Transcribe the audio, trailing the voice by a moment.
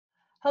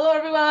Hello,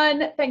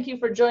 everyone. Thank you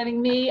for joining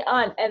me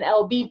on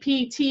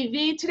NLBP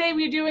TV. Today,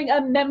 we're doing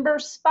a member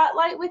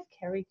spotlight with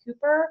Keri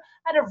Cooper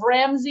out of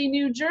Ramsey,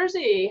 New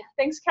Jersey.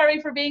 Thanks, Keri,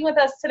 for being with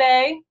us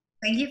today.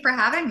 Thank you for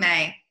having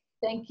me.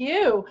 Thank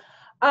you.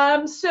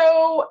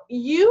 So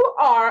you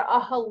are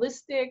a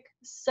holistic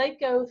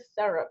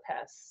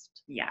psychotherapist.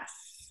 Yes.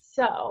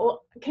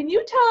 So can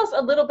you tell us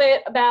a little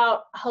bit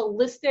about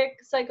holistic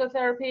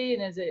psychotherapy,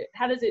 and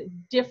how does it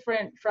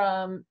different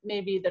from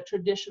maybe the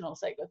traditional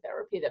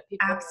psychotherapy that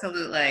people?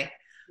 Absolutely.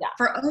 Yeah.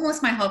 For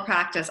almost my whole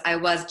practice, I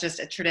was just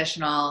a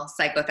traditional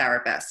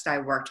psychotherapist. I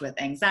worked with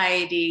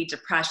anxiety,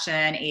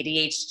 depression,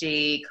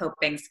 ADHD,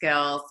 coping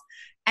skills,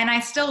 and I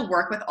still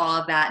work with all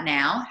of that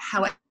now.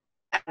 How I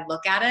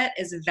look at it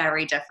is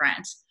very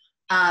different.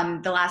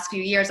 The last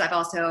few years, I've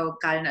also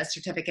gotten a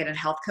certificate in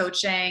health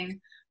coaching,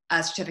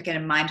 a certificate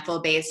in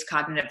mindful-based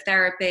cognitive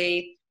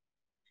therapy.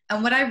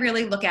 And what I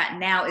really look at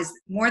now is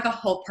more the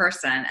whole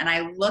person. And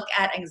I look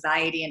at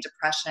anxiety and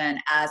depression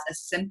as a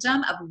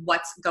symptom of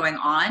what's going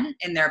on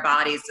in their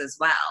bodies as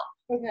well.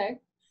 Okay.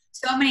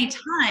 So many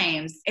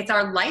times it's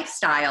our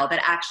lifestyle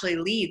that actually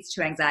leads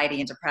to anxiety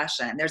and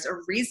depression. There's a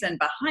reason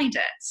behind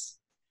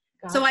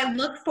it. So I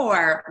look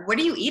for, what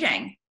are you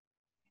eating?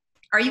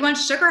 Are you on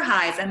sugar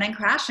highs and then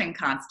crashing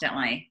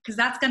constantly? Because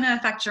that's going to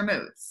affect your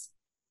moods.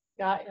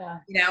 Got ya.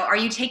 You know, are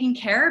you taking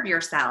care of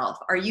yourself?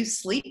 Are you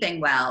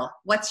sleeping well?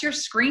 What's your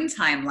screen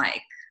time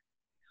like?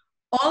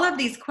 All of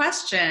these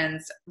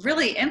questions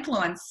really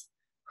influence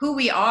who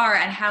we are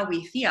and how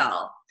we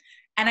feel.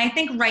 And I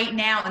think right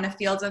now in the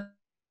field of,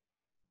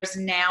 there's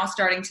now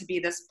starting to be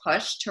this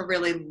push to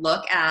really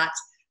look at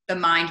the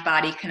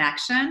mind-body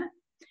connection.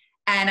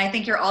 And I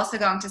think you're also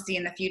going to see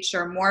in the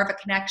future more of a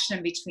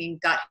connection between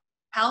gut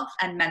health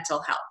and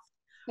mental health.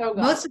 Oh,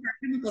 most of our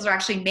chemicals are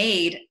actually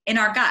made in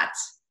our gut.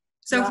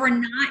 So if we're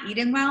not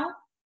eating well,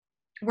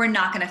 we're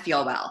not going to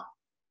feel well.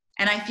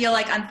 And I feel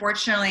like,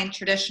 unfortunately, in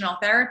traditional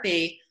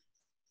therapy,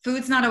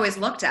 food's not always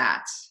looked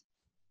at.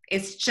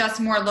 It's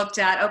just more looked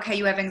at, okay,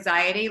 you have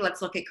anxiety,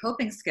 let's look at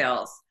coping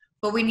skills.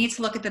 But we need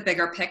to look at the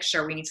bigger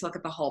picture. We need to look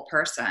at the whole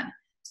person.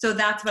 So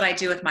that's what I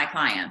do with my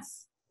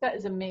clients. That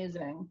is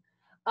amazing.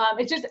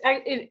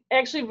 It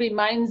actually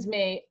reminds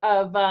me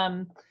of,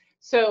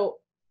 so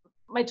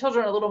my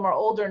children are a little more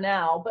older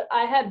now, but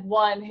I had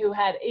one who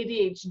had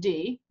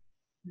ADHD.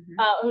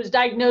 Who was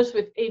diagnosed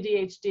with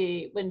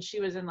ADHD when she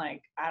was in,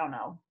 like, I don't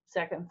know,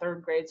 second,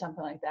 third grade,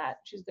 something like that.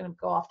 She's going to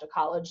go off to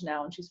college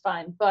now and she's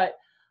fine. But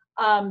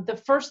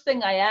the first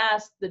thing I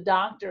asked the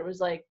doctor was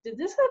like, did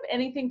this have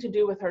anything to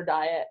do with her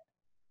diet?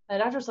 And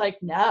the doctor's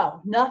like, no,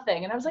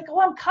 nothing. And I was like,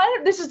 oh,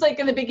 this is like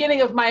in the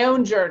beginning of my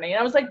own journey. And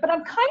I was like, but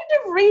I'm kind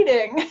of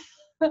reading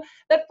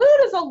that food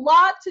has a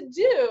lot to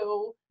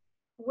do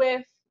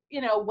with,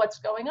 what's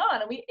going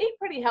on. And we ate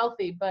pretty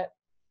healthy, but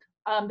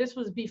this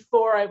was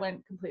before I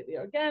went completely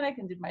organic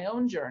and did my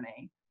own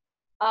journey.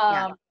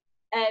 And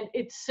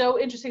it's so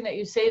interesting that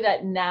you say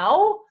that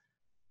now,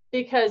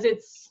 because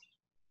it's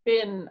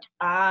been,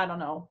 I don't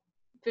know,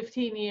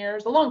 15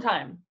 years, a long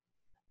time.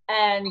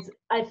 And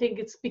I think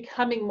it's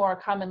becoming more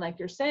common, like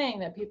you're saying,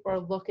 that people are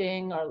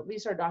looking, or at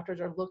least our doctors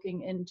are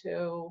looking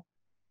into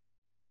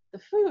the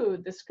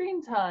food, the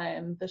screen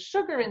time, the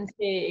sugar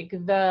intake,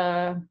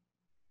 the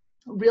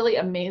really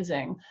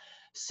amazing.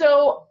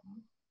 So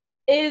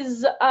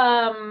is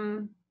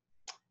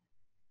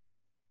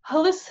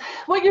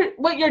what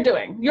you're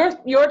doing,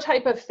 your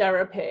type of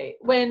therapy,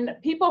 when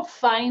people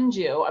find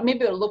you, or maybe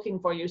they're looking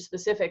for you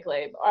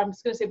specifically, or I'm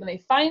just going to say when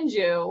they find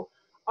you,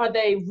 are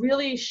they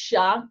really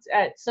shocked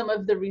at some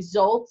of the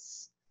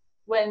results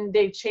when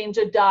they change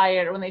a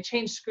diet or when they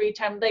change screen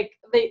time? Like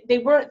they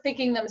weren't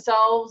thinking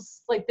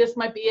themselves, like, this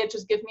might be it,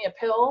 just give me a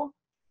pill?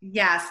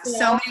 Yes.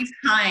 So many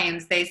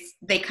times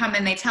they come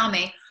and they tell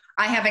me,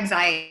 I have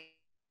anxiety.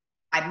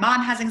 My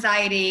mom has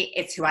anxiety.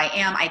 It's who I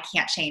am. I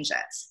can't change it.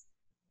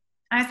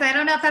 And I say, I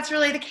don't know if that's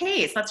really the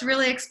case. Let's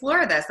really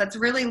explore this. Let's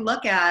really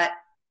look at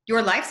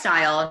your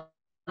lifestyle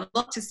and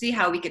look to see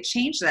how we could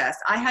change this.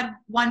 I had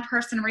one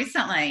person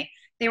recently,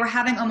 they were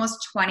having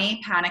almost 20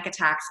 panic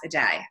attacks a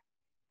day.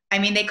 I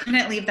mean, they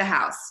couldn't leave the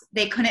house.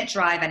 They couldn't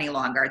drive any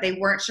longer. They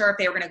weren't sure if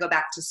they were going to go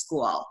back to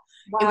school.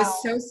 Wow. It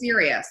was so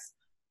serious.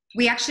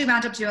 We actually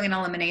wound up doing an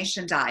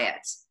elimination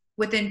diet.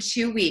 Within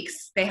 2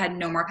 weeks, they had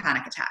no more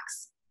panic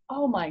attacks.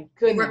 Oh my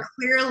goodness. They were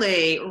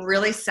clearly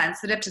really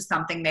sensitive to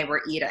something they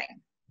were eating.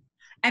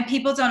 And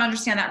people don't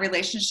understand that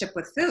relationship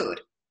with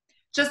food.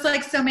 Just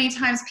like so many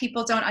times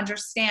people don't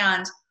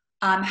understand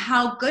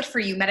how good for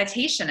you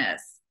meditation is.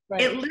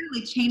 Right. It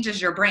literally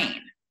changes your brain.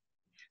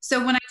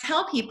 So when I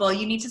tell people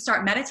you need to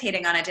start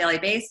meditating on a daily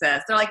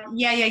basis, they're like,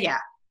 yeah.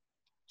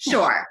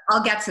 Sure,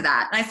 I'll get to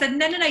that. And I said,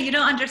 no, you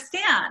don't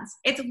understand.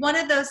 It's one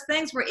of those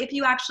things where if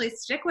you actually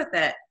stick with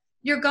it,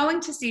 you're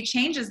going to see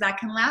changes that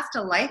can last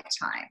a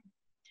lifetime.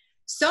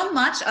 So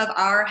much of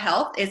our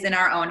health is in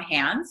our own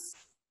hands.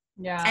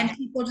 Yeah. And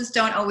people just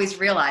don't always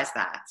realize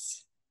that.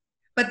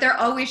 But they're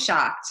always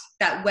shocked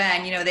that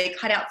when, they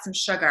cut out some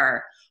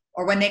sugar,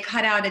 or when they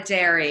cut out a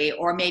dairy,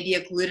 or maybe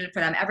a gluten for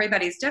them,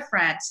 everybody's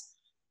different,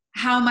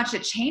 how much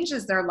it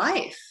changes their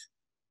life.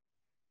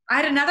 I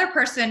had another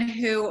person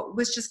who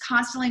was just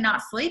constantly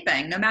not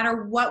sleeping. No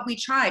matter what we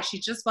tried, she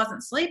just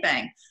wasn't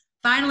sleeping.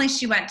 Finally,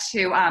 she went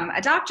to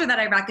a doctor that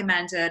I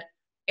recommended.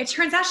 It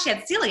turns out she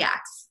had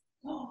celiacs.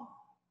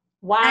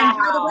 Wow. And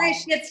by the way,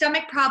 she had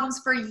stomach problems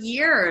for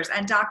years,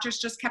 and doctors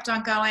just kept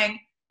on going,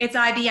 it's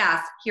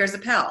IBS, here's a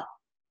pill.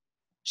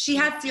 She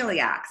had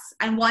celiacs.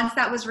 And once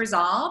that was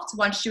resolved,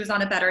 once she was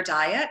on a better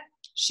diet,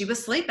 she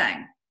was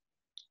sleeping.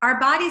 Our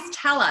bodies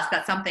tell us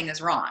that something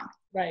is wrong.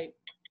 Right.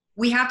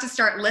 We have to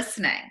start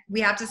listening.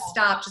 We have to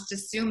stop just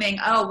assuming,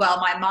 oh, well,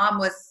 my mom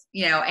was,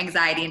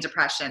 anxiety and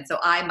depression, so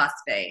I must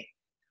be.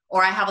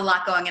 Or I have a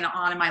lot going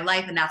on in my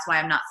life, and that's why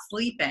I'm not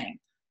sleeping.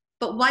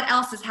 But what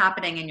else is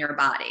happening in your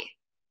body?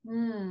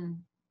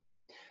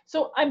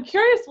 So I'm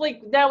curious,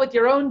 like now with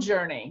your own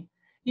journey,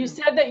 you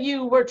said that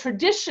you were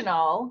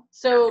traditional.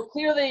 So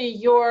clearly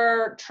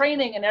your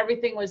training and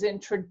everything was in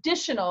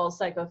traditional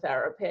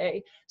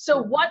psychotherapy.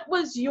 So what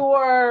was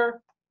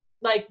your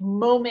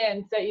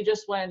moment that you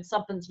just went,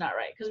 something's not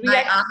right? Because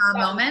my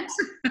aha moment?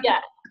 Yeah.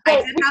 So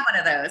I did have one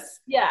of those.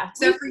 Yeah.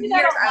 So for years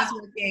I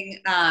was working,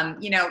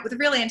 with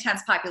really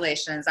intense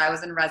populations. I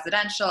was in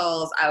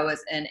residentials, I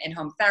was in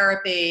in-home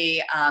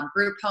therapy,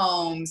 group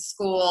homes,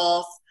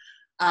 schools.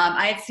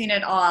 I had seen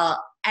it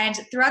all. And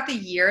throughout the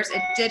years,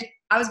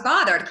 I was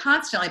bothered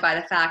constantly by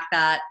the fact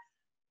that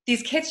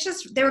these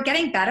kids they were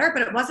getting better,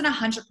 but it wasn't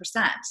 100%.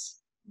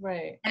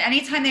 Right. And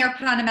anytime they were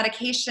put on a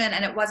medication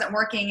and it wasn't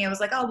working, it was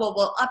like, oh, well,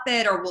 we'll up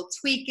it or we'll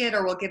tweak it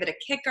or we'll give it a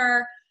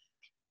kicker.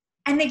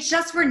 And they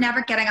just were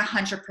never getting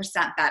 100%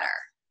 better.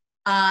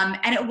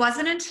 And it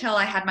wasn't until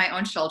I had my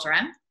own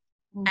children.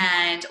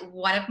 And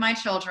one of my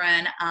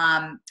children,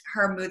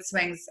 her mood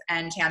swings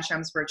and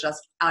tantrums were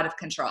just out of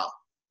control.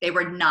 They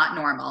were not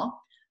normal.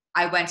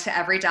 I went to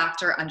every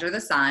doctor under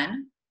the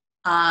sun.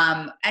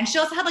 And she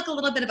also had a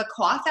little bit of a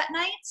cough at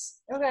night.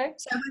 Okay.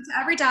 So I went to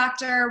every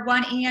doctor.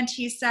 One ENT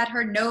said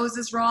her nose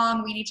is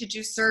wrong. We need to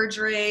do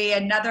surgery.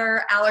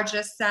 Another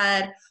allergist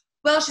said,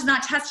 well, she's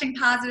not testing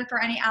positive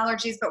for any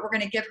allergies, but we're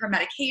going to give her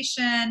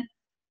medication.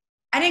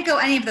 I didn't go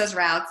any of those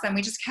routes, and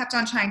we just kept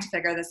on trying to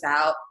figure this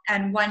out.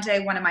 And one day,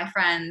 one of my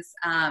friends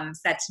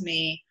said to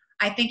me,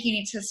 I think you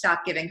need to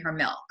stop giving her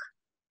milk.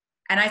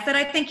 And I said,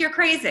 I think you're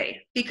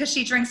crazy because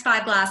she drinks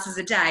 5 glasses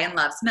a day and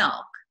loves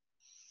milk.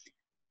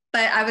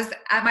 But I was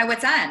at my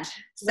wit's end,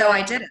 so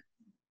I did it.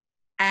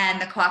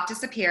 And the cough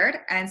disappeared,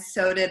 and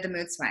so did the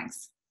mood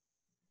swings.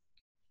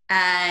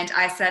 And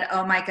I said,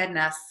 oh my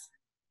goodness,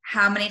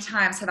 how many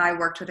times have I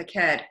worked with a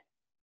kid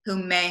who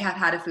may have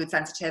had a food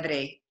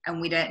sensitivity and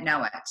we didn't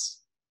know it?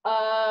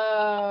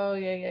 Oh,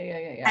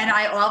 yeah. And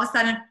I all of a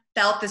sudden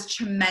felt this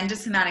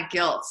tremendous amount of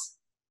guilt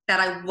that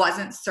I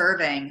wasn't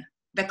serving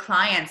the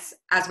clients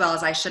as well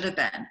as I should have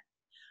been.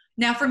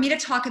 Now, for me to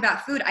talk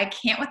about food, I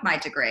can't with my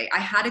degree. I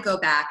had to go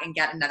back and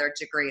get another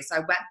degree. So I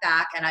went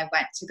back and I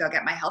went to go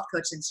get my health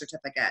coaching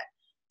certificate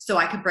so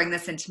I could bring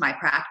this into my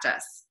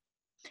practice.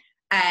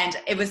 And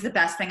it was the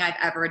best thing I've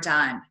ever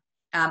done.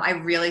 I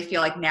really feel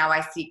like now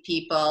I see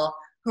people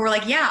who are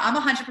like, yeah, I'm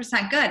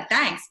 100% good.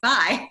 Thanks.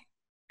 Bye.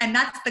 And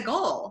that's the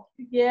goal.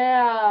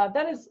 Yeah,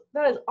 that is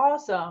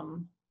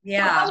awesome.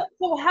 Yeah.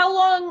 So how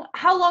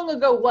long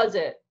ago was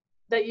it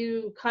that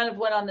you kind of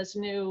went on this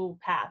new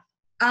path?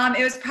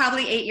 It was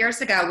probably 8 years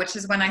ago, which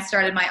is when I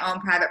started my own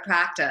private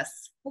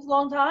practice. That's a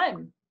long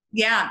time.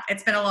 Yeah,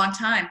 it's been a long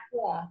time.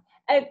 Yeah.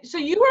 And so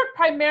you work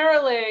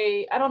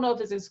primarily, I don't know if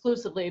it's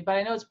exclusively, but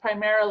I know it's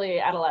primarily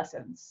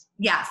adolescents.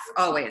 Yes,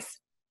 always.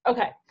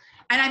 Okay.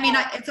 And I mean,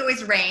 it's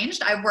always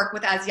ranged. I work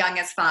with as young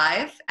as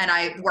 5, and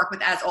I work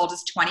with as old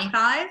as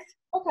 25.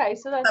 Okay,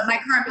 so that's. But my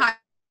current population,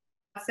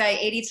 I'd say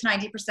 80 to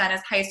 90%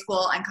 is high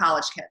school and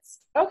college kids.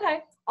 Okay,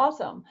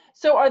 awesome.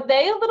 So are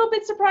they a little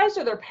bit surprised?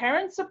 Are their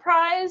parents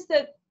surprised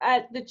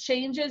at the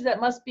changes that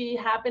must be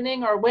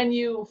happening? Or when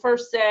you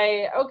first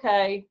say,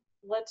 okay,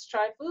 let's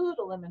try food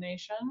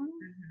elimination?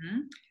 Mm-hmm.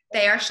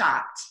 They are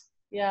shocked.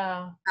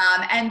 Yeah.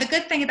 And the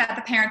good thing about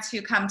the parents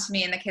who come to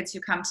me and the kids who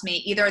come to me,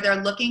 either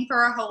they're looking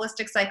for a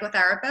holistic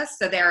psychotherapist,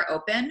 so they're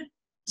open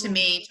to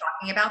me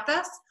talking about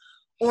this,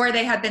 or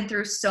they have been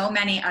through so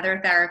many other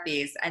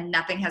therapies and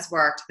nothing has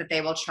worked that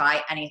they will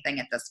try anything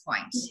at this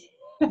point.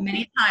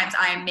 Many times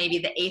I am maybe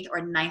the 8th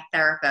or 9th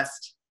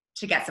therapist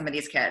to get some of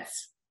these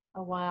kids.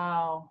 Oh,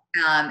 wow.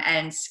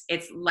 And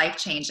it's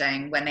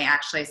life-changing when they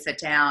actually sit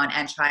down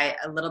and try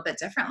a little bit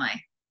differently.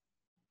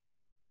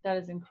 That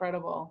is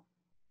incredible.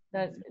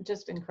 That's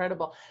just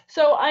incredible.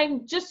 So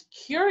I'm just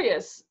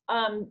curious,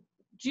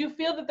 do you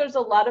feel that there's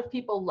a lot of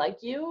people like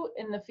you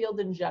in the field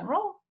in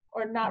general,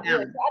 or not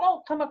really? I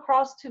don't come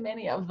across too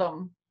many of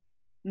them.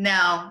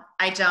 No,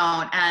 I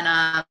don't.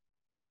 And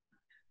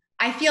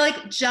I feel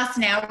like just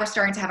now we're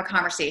starting to have a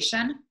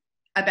conversation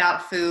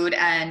about food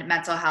and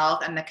mental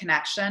health and the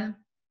connection.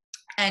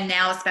 And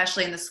now,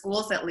 especially in the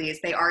schools, at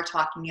least, they are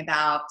talking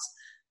about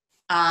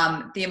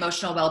the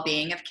emotional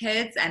well-being of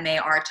kids, and they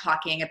are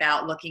talking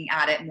about looking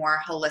at it more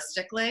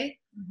holistically.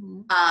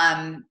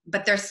 Mm-hmm.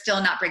 But they're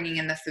still not bringing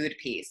in the food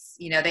piece.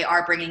 They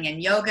are bringing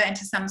in yoga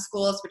into some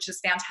schools, which is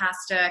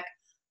fantastic.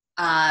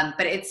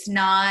 But it's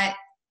not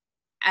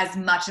as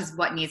much as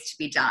what needs to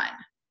be done.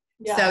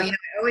 Yeah. So, I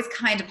always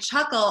kind of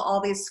chuckle,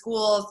 all these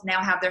schools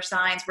now have their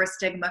signs, we're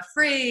stigma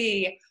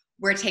free,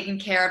 we're taking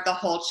care of the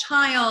whole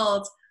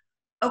child.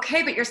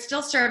 Okay, but you're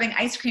still serving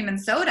ice cream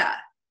and soda.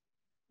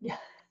 Yeah.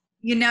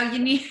 You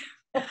need,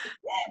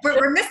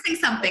 we're missing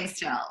something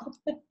still.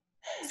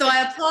 So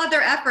I applaud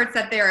their efforts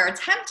that they're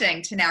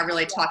attempting to now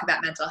really talk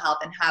about mental health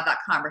and have that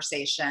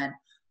conversation,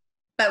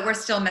 but we're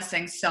still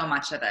missing so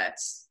much of it.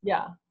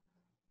 Yeah.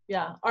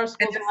 Yeah. Our schools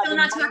and they're still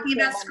not talking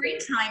about screen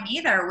time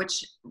either,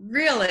 which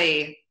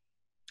really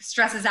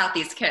stresses out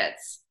these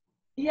kids.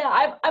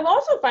 Yeah. I'm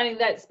also finding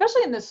that,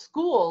 especially in the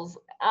schools,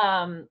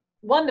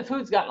 the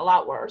food's gotten a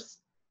lot worse.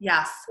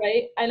 Yes.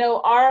 Right. I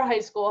know our high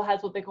school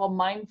has what they call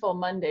Mindful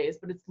Mondays,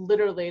 but it's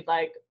literally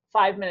like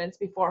 5 minutes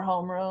before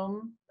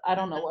homeroom. I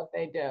don't know what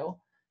they do.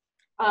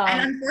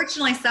 And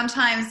unfortunately,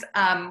 sometimes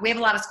we have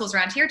a lot of schools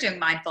around here doing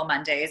Mindful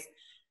Mondays.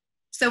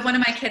 So one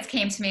of my kids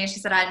came to me and she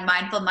said, I had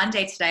Mindful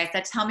Monday today. I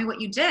said, tell me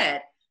what you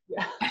did.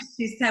 Yeah.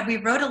 She said, we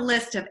wrote a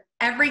list of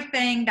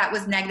everything that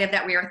was negative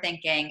that we were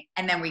thinking,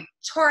 and then we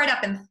tore it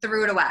up and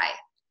threw it away.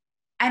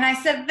 And I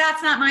said,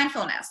 that's not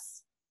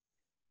mindfulness.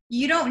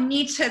 You don't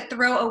need to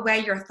throw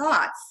away your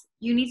thoughts.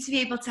 You need to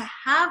be able to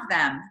have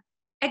them,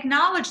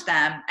 acknowledge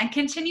them, and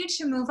continue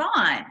to move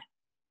on,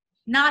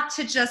 not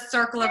to just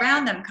circle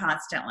around them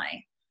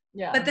constantly.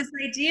 Yeah. But this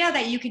idea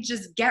that you could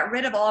just get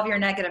rid of all of your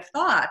negative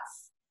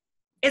thoughts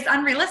is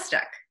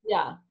unrealistic.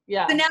 Yeah.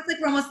 Yeah. So now it's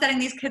like we're almost setting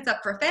these kids up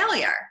for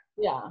failure.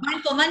 Yeah.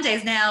 Mindful Monday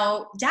is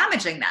now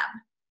damaging them.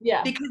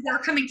 Yeah. Because they're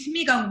coming to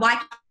me going, why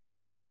can't I get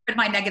rid of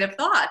my negative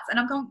thoughts? And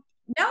I'm going,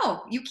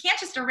 no, you can't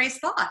just erase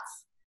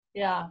thoughts.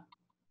 Yeah.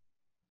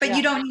 But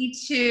you don't need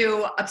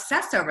to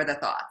obsess over the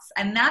thoughts.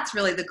 And that's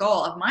really the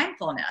goal of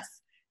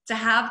mindfulness, to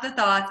have the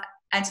thoughts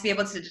and to be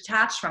able to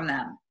detach from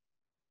them.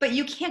 But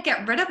you can't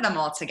get rid of them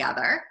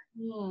altogether.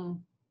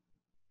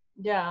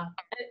 Yeah.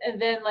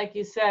 And then, like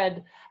you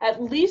said,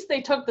 at least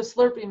they took the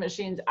Slurpee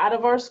machines out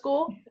of our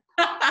school.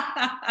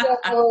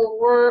 So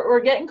we're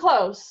getting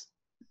close.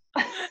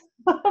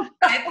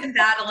 I've been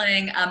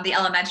battling the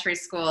elementary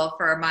school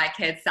for my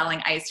kids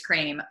selling ice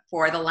cream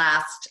for the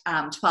last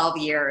 12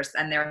 years,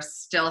 and they're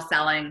still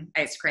selling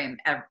ice cream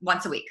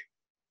once a week.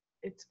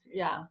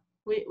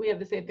 We have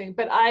the same thing.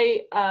 But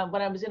I,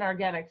 when I was in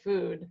organic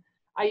food,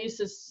 I used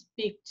to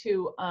speak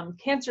to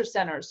cancer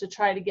centers to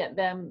try to get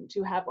them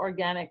to have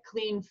organic,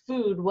 clean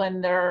food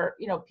when they're,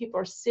 people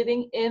are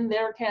sitting in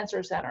their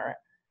cancer center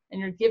and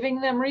you're giving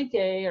them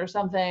Reiki or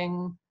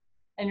something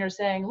and you're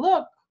saying,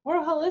 look, we're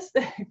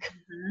holistic.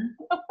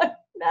 Mm-hmm.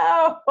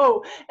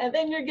 No. And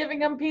then you're giving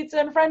them pizza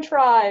and French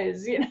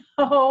fries,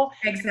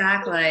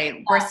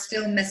 Exactly. We're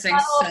still missing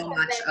so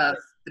much of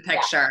the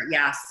picture.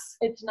 Yeah. Yes.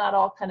 It's not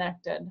all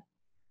connected.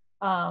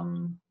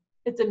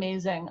 It's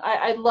amazing.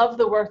 I love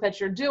the work that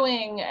you're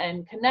doing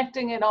and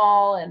connecting it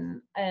all.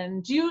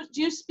 And do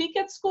you speak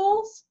at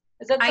schools?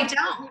 Is that something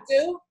that you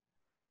do?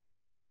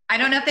 I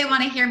don't know if they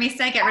want to hear me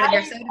say get rid of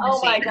your soda machine.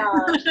 Oh my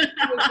gosh, it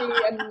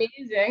would be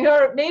amazing.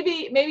 Or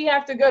maybe you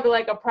have to go to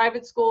like a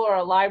private school or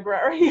a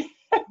library.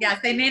 Yes,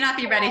 they may not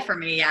be ready for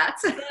me yet.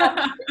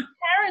 Yeah,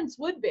 parents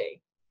would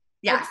be.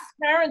 Yes.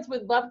 Parents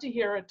would love to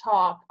hear a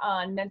talk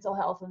on mental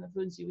health and the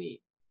foods you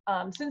eat.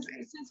 Since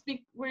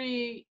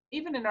we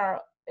even in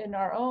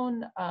our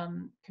own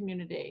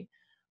community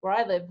where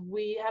I live,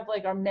 we have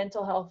like our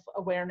mental health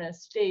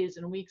awareness days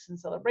and weeks and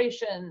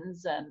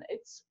celebrations, and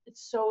it's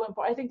so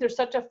important. I think there's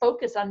such a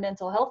focus on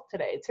mental health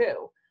today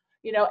too,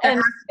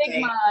 and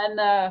stigma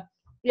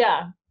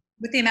and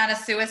with the amount of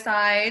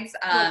suicides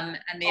and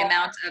the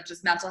amount of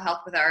just mental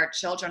health with our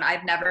children,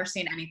 I've never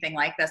seen anything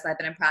like this. I've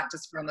been in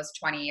practice for almost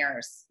 20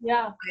 years.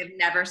 Yeah. I've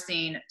never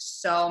seen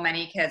so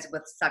many kids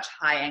with such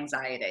high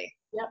anxiety.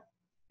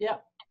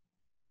 Yep.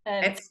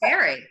 And it's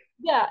scary.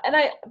 Yeah.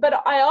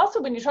 But I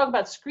also, when you talk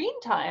about screen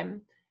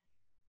time,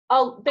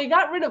 they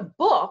got rid of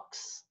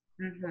books.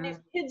 Mm-hmm. These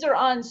kids are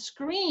on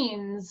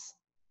screens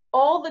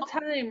all the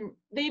time.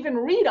 They even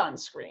read on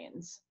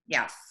screens.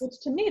 Yes. Which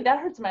to me, that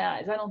hurts my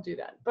eyes. I don't do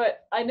that.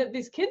 But I know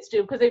these kids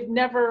do because they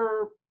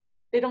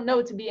don't know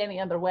it to be any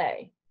other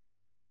way.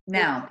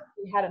 No.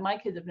 My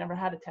kids have never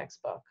had a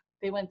textbook.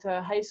 They went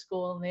to high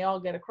school and they all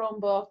get a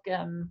Chromebook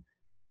and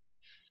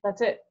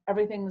that's it.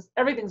 Everything's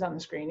on the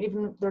screen.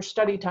 Even their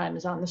study time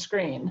is on the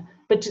screen.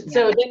 But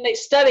so then they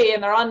study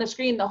and they're on the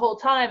screen the whole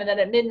time. And then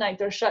at midnight,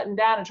 they're shutting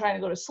down and trying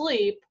to go to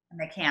sleep. And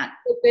they can't.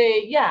 But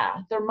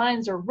their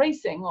minds are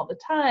racing all the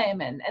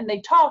time. And they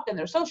talk and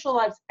their social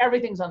lives,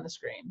 everything's on the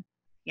screen.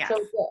 Yeah.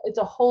 So it's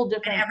a whole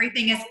different. And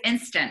everything is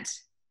instant.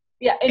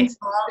 Yeah. It's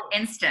all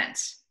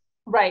instant.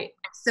 Right.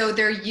 So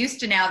they're used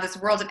to now this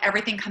world of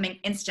everything coming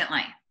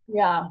instantly.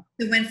 Yeah.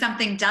 So when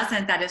something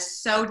doesn't, that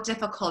is so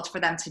difficult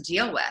for them to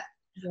deal with.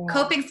 Yeah.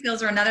 Coping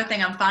skills are another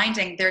thing I'm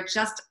finding they're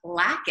just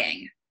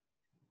lacking.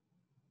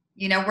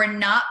 We're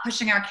not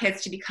pushing our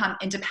kids to become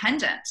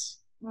independent.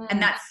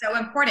 And that's so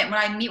important. When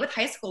I meet with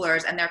high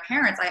schoolers and their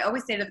parents, I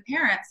always say to the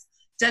parents,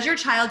 does your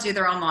child do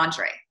their own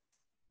laundry?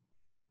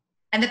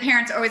 And the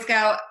parents always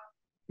go,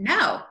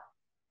 no.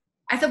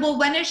 I said, well,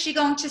 when is she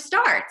going to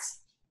start?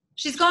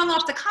 She's going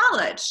off to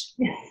college.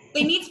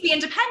 They need to be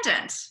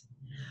independent.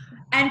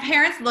 And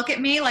parents look at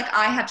me like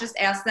I have just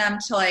asked them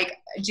to like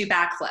do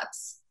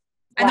backflips.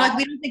 And they're like,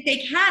 we don't think they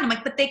can. I'm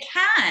like, but they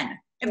can.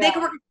 If they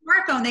can work a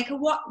smartphone, they could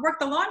work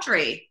the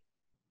laundry.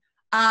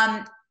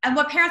 And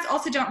what parents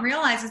also don't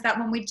realize is that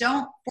when we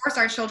don't force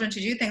our children to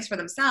do things for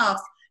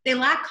themselves, they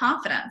lack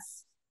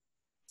confidence.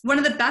 One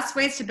of the best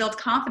ways to build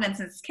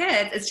confidence in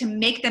kids is to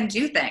make them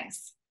do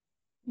things.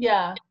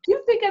 Yeah. Do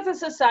you think as a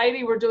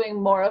society we're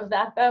doing more of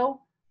that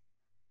though?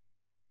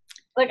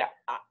 Like,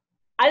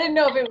 I didn't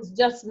know if it was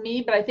just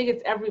me, but I think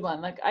it's everyone.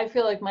 Like, I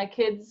feel like my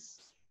kids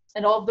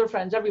and all of their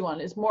friends, everyone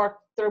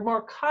they're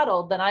more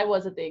coddled than I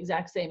was at the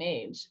exact same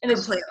age. And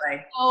Completely.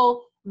 It's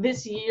still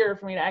this year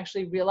for me to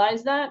actually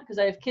realize that, because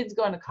I have kids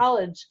going to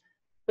college,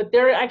 but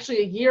they're actually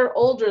a year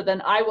older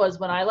than I was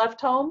when I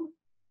left home.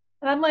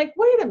 And I'm like,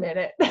 wait a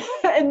minute.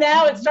 And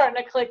now it's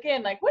starting to click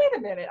in, like, wait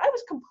a minute, I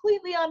was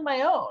completely on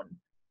my own.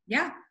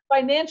 Yeah.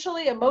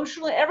 Financially,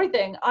 emotionally,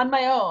 everything on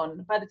my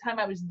own by the time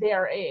I was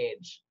their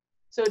age.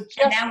 So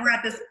and now we're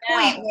at this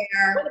point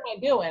where, what am I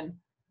doing?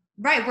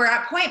 Right. We're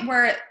at a point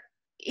where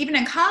even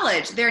in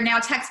college, they're now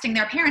texting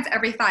their parents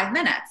every 5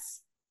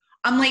 minutes.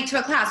 I'm late to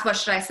a class. What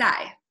should I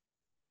say?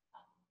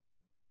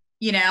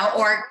 You know,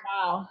 or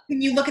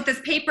can you look at this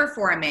paper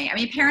for me? I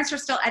mean, parents are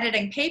still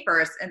editing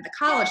papers at the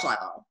college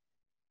level.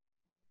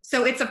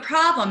 So it's a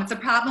problem. It's a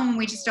problem when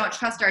we just don't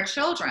trust our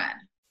children.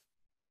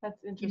 That's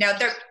interesting. You know,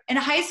 they're in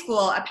high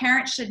school, a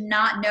parent should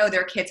not know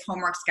their kid's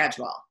homework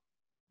schedule.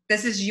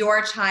 This is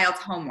your child's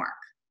homework.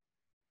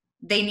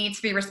 They need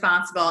to be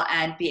responsible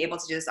and be able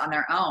to do this on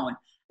their own.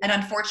 And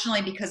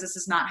unfortunately, because this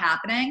is not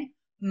happening,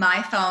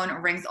 my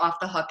phone rings off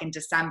the hook in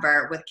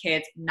December with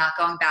kids not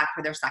going back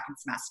for their second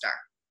semester.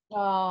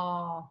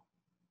 Oh.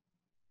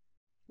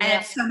 And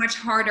it's so much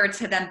harder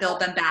to then build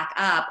them back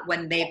up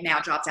when they've now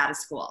dropped out of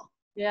school.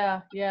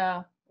 Yeah,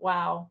 yeah.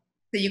 Wow.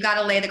 So you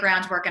got to lay the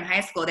groundwork in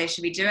high school. They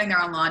should be doing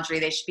their own laundry.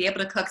 They should be able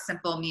to cook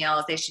simple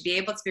meals. They should be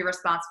able to be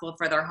responsible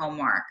for their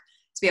homework,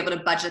 to be able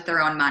to budget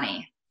their own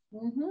money.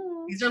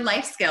 Mm-hmm. These are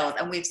life skills,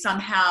 and we've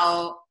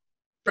somehow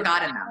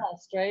forgotten them.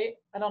 Lost, right?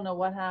 I don't know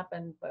what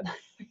happened, but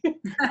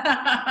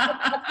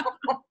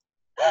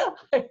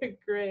I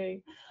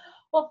agree.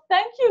 Well,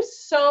 thank you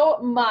so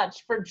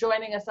much for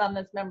joining us on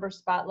this member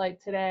spotlight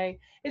today.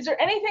 Is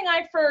there anything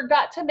I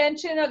forgot to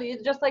mention or that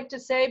you'd just like to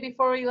say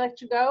before we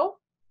let you go?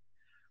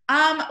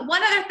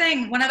 One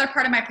other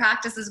part of my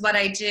practice is what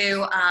I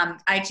do.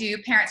 I do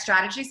parent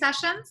strategy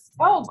sessions.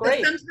 Oh,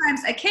 great. So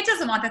sometimes a kid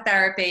doesn't want the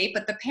therapy,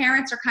 but the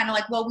parents are kind of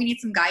like, well, we need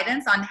some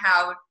guidance on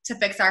how to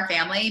fix our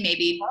family.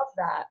 Maybe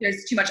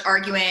there's too much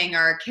arguing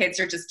or kids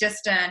are just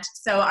distant.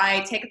 So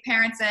I take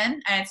parents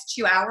in and it's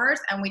 2 hours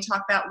and we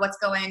talk about what's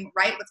going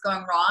right, what's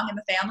going wrong in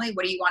the family.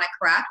 What do you want to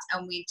correct?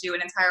 And we do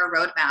an entire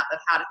roadmap of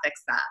how to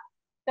fix that.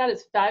 That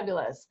is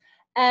fabulous.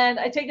 And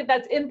I take it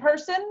that's in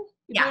person?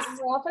 Yes. In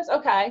your office?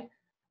 Okay.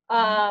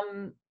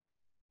 I'm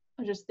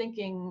just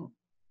thinking,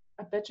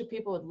 I bet you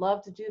people would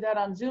love to do that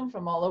on Zoom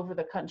from all over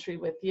the country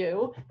with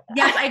you.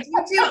 Yes, I do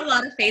a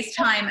lot of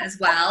FaceTime as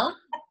well,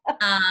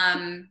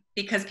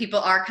 because people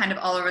are kind of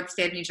all over the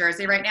state of New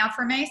Jersey right now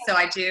for me. So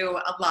I do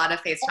a lot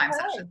of FaceTime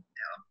sessions too.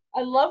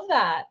 I love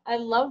that. I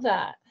love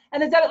that.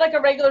 And is that like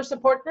a regular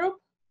support group?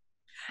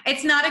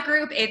 It's not a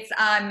group. It's,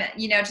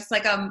 just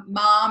like a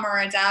mom or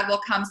a dad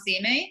will come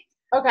see me.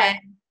 Okay. And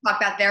talk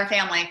about their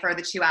family for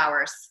the 2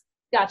 hours.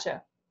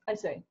 Gotcha. I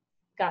see.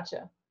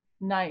 Gotcha.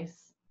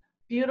 Nice.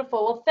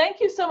 Beautiful. Well, thank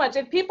you so much.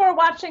 If people are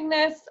watching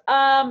this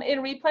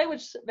in replay,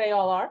 which they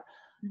all are,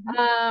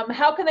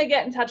 how can they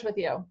get in touch with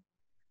you?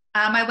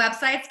 My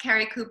website's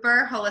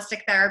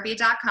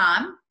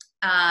KeriCooperHolisticTherapy.com,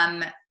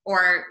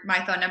 or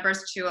my phone number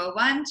is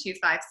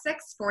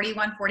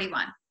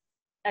 201-256-4141.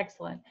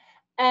 Excellent.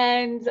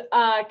 And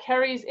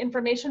Keri's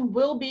information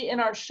will be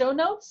in our show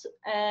notes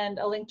and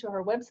a link to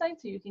her website,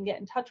 so you can get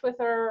in touch with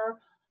her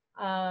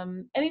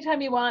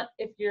anytime you want.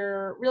 If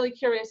you're really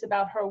curious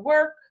about her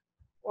work,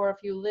 or if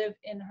you live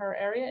in her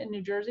area in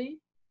New Jersey,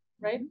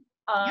 right?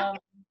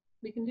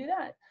 We can do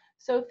that.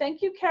 So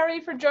thank you, Keri,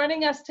 for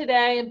joining us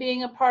today and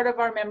being a part of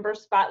our member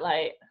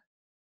spotlight.